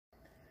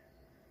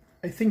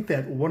I think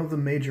that one of the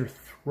major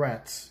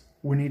threats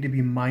we need to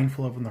be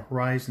mindful of on the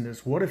horizon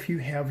is, what if you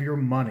have your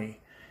money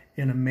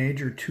in a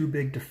major too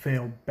big to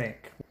fail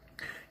bank?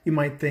 You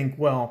might think,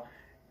 well,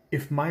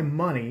 if my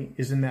money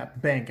is in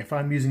that bank, if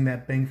I'm using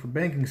that bank for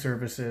banking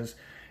services,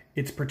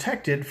 it's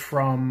protected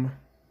from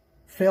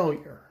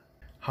failure.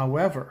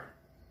 However,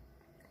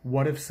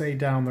 what if, say,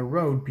 down the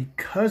road,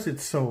 because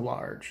it's so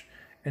large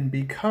and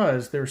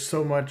because there's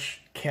so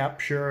much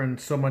capture and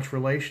so much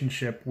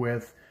relationship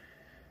with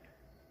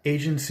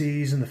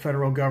agencies and the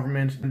federal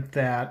government,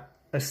 that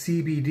a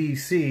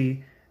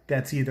CBDC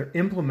that's either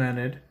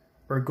implemented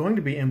or going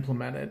to be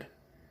implemented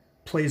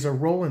plays a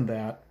role in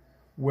that,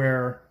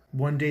 where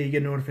one day you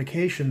get a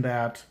notification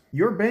that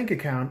your bank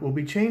account will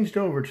be changed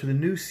over to the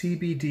new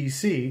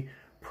CBDC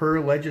per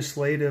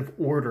legislative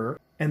order,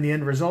 and the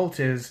end result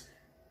is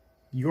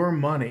your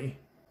money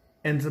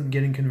ends up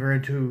getting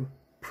converted to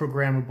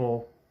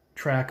programmable,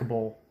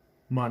 trackable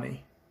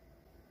money.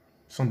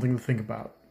 Something to think about.